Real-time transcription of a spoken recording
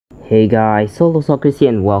Hey guys, Solo Soccer here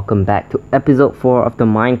and welcome back to episode 4 of the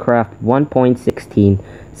Minecraft 1.16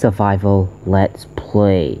 Survival Let's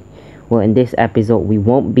Play. Well, in this episode we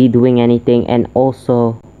won't be doing anything and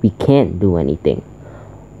also we can't do anything.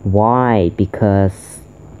 Why? Because,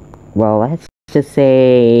 well, let's just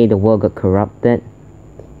say the world got corrupted.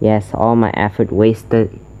 Yes, all my effort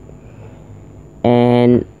wasted.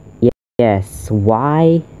 And yes,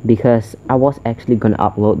 why? Because I was actually gonna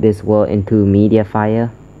upload this world into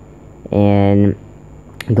Mediafire, and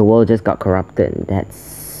the world just got corrupted.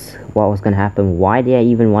 That's what was gonna happen. Why did I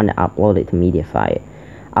even want to upload it to Mediafire?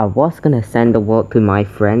 I was gonna send the world to my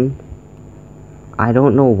friend. I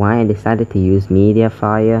don't know why I decided to use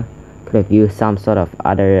Mediafire. Could have used some sort of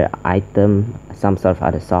other item, some sort of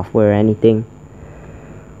other software or anything.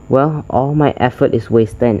 Well, all my effort is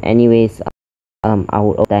wasted, and anyways, I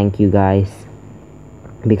would thank you guys,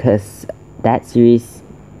 because that series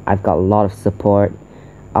I've got a lot of support.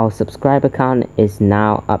 Our subscriber count is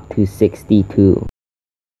now up to 62.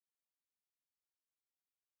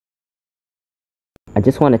 I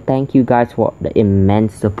just want to thank you guys for the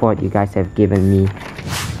immense support you guys have given me.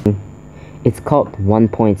 It's called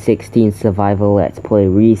 1.16 Survival Let's Play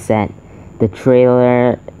Reset. The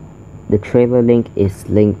trailer link is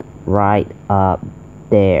linked right up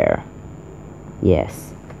there.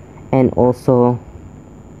 Yes. And also,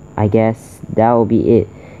 I guess that will be it.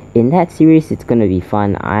 In that series, it's gonna be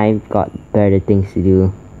fun. I've got better things to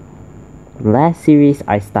do. Last series,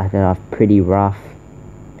 I started off pretty rough.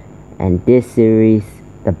 And this series,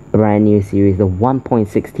 the brand new series, the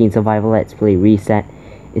 1.16 Survival Let's Play Reset,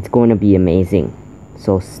 it's going to be amazing.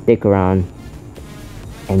 So stick around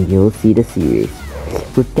and you'll see the series.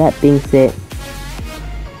 With that being said,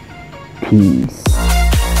 peace.